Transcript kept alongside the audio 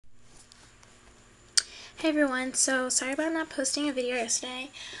Hey everyone, so sorry about not posting a video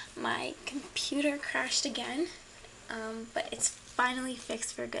yesterday. My computer crashed again, but it's finally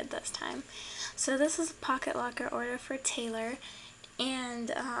fixed for good this time. So this is a pocket locker order for Taylor,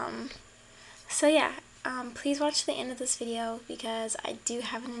 and please watch the end of this video because I do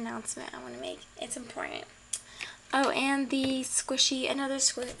have an announcement I want to make. It's important. Oh, and the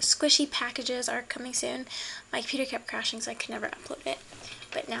squishy packages are coming soon. My computer kept crashing, so I could never upload it.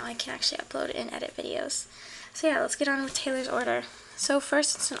 But now I can actually upload and edit videos. So yeah, let's get on with Taylor's order. So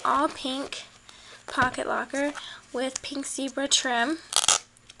first, it's an all pink pocket locker with pink zebra trim.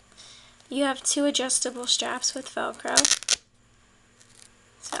 You have 2 adjustable straps with Velcro.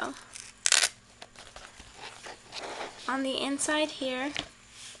 So on the inside here,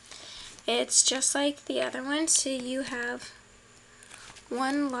 it's just like the other one. So you have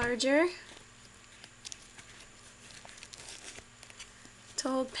one larger to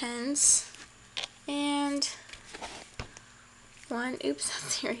hold pens, and one, oops,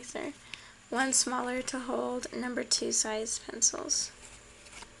 that's the eraser, one smaller to hold number 2 size pencils.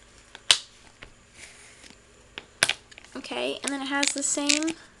 Okay, and then it has the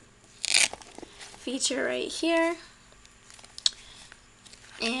same feature right here,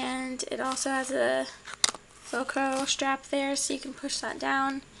 and it also has a Velcro strap there so you can push that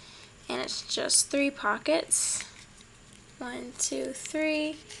down, and it's just 3 pockets. 1, 2,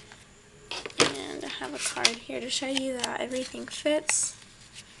 3, and I have a card here to show you that everything fits.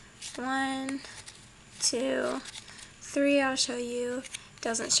 1, 2, 3, I'll show you,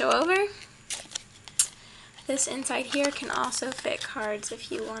 doesn't show over. This inside here can also fit cards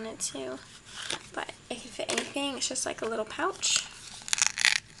if you wanted to, but it can fit anything. It's just like a little pouch.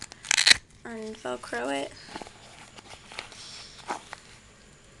 And Velcro it.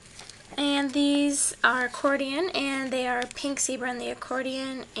 And these are accordion, and they are pink zebra in the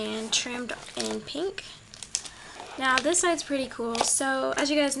accordion and trimmed in pink. Now this side's pretty cool. So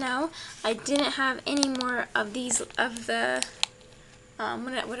as you guys know, I didn't have any more of these of the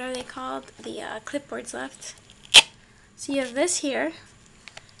what are they called? The clipboards left. So you have this here.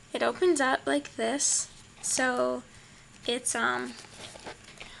 It opens up like this. So it's all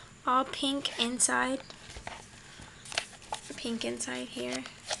pink inside. Pink inside here.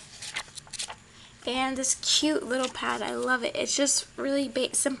 And this cute little pad, I love it. It's just really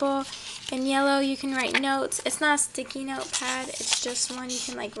simple and yellow. You can write notes. It's not a sticky note pad. It's just one you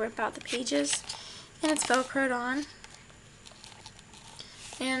can like rip out the pages. And it's Velcroed on.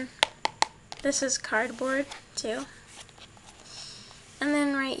 And this is cardboard too. And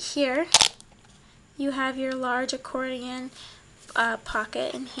then right here, you have your large accordion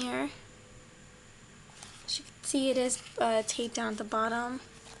pocket in here. As you can see, it is taped down at the bottom.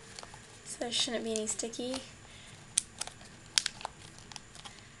 So there shouldn't be any sticky.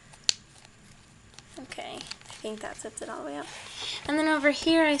 Okay, I think that zips it all the way up. And then over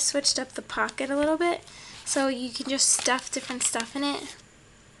here I switched up the pocket a little bit so you can just stuff different stuff in it.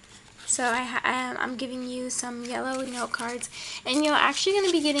 So I'm giving you some yellow note cards, and you're actually going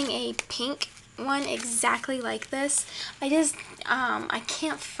to be getting a pink one exactly like this. I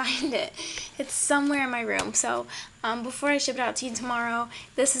can't find it. It's somewhere in my room. So before I ship it out to you tomorrow,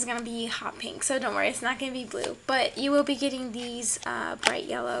 this is going to be hot pink. So don't worry, it's not going to be blue. But you will be getting these bright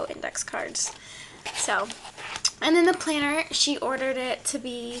yellow index cards. So, and then the planner, she ordered it to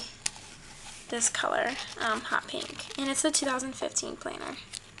be this color, hot pink. And it's a 2015 planner.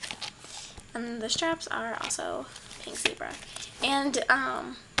 And the straps are also pink zebra. And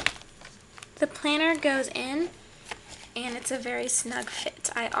the planner goes in, and it's a very snug fit.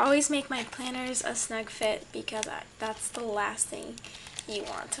 I always make my planners a snug fit because that's the last thing you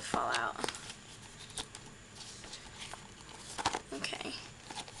want to fall out. Okay.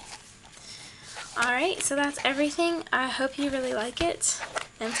 Alright, so that's everything. I hope you really like it.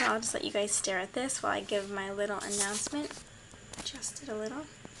 And so I'll just let you guys stare at this while I give my little announcement. Adjust it a little.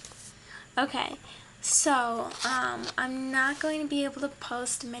 Okay, so I'm not going to be able to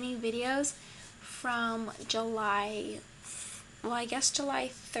post many videos from July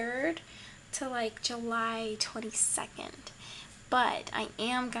 3rd to like July 22nd, but I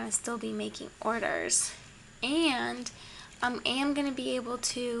am going to still be making orders, and I am going to be able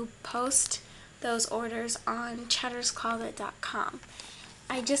to post those orders on chatterscloset.com.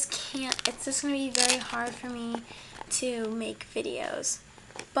 I just can't, it's just going to be very hard for me to make videos,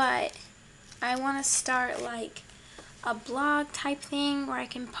 but I want to start like a blog type thing where I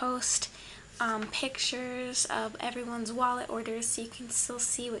can post pictures of everyone's wallet orders so you can still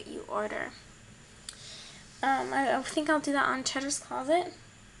see what you order. I think I'll do that on Cheddar's Closet.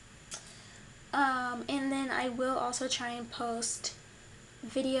 And then I will also try and post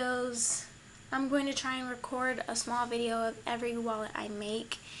videos I'm going to try and record a small video of every wallet I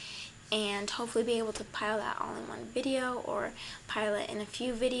make, and hopefully be able to pile that all in one video, or pile it in a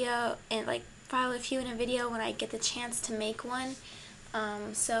few video, and like file a few in a video when I get the chance to make one.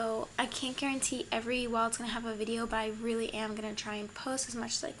 So I can't guarantee every wallet's gonna have a video, but I really am gonna try and post as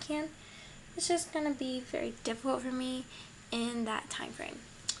much as I can. It's just gonna be very difficult for me in that time frame.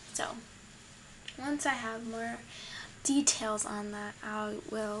 So once I have more details on that, I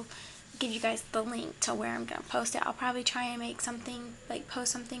will give you guys the link to where I'm gonna post it. I'll probably try and make something, like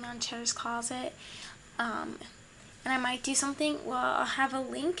post something on Cheddar's Closet, and I might do something. Well, I'll have a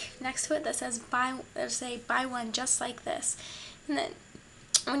link next to it that says buy one just like this, and then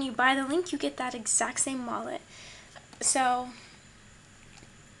when you buy the link, you get that exact same wallet. So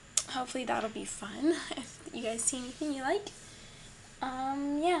hopefully that'll be fun if you guys see anything you like.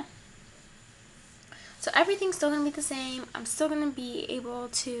 Yeah. So everything's still going to be the same. I'm still going to be able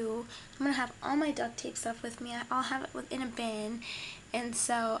to, I'm going to have all my duct tape stuff with me. I'll have it within a bin. And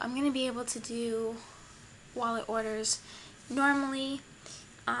so I'm going to be able to do wallet orders normally.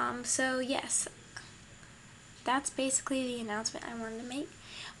 So yes, that's basically the announcement I wanted to make.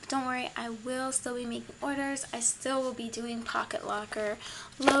 But don't worry, I will still be making orders. I still will be doing Pocket Locker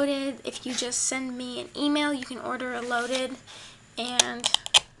loaded. If you just send me an email, you can order a loaded. And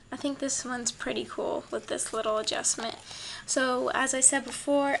I think this one's pretty cool with this little adjustment. So as I said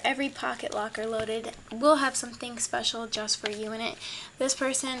before, every Pocket Locker loaded will have something special just for you in it. This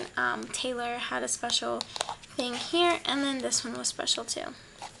person, Taylor, had a special thing here, and then this one was special too.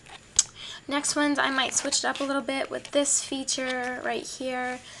 Next ones, I might switch it up a little bit with this feature right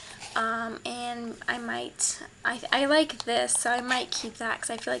here, and I like this, so I might keep that because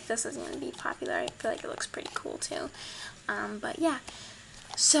I feel like this is going to be popular. I feel like it looks pretty cool too. But yeah.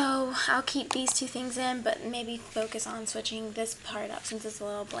 So I'll keep these two things in, but maybe focus on switching this part up since it's a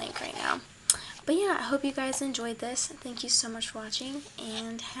little blank right now. But yeah, I hope you guys enjoyed this. Thank you so much for watching,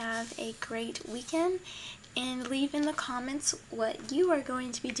 and have a great weekend. And leave in the comments what you are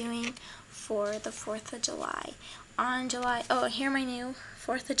going to be doing for the 4th of July. On July, oh, here are my new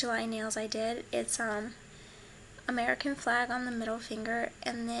 4th of July nails I did. It's American flag on the middle finger,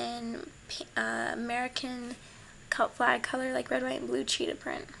 and then American flag color, like red, white, and blue cheetah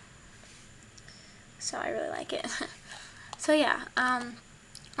print. So I really like it. So yeah,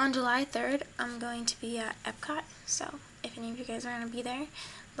 on July 3rd, I'm going to be at Epcot. So if any of you guys are going to be there,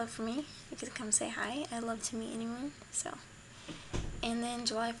 love for me, you can come say hi. I love to meet anyone. So, and then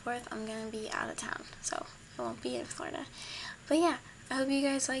July 4th, I'm going to be out of town, so I won't be in Florida. But yeah, I hope you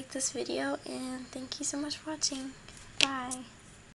guys liked this video, and thank you so much for watching. Bye.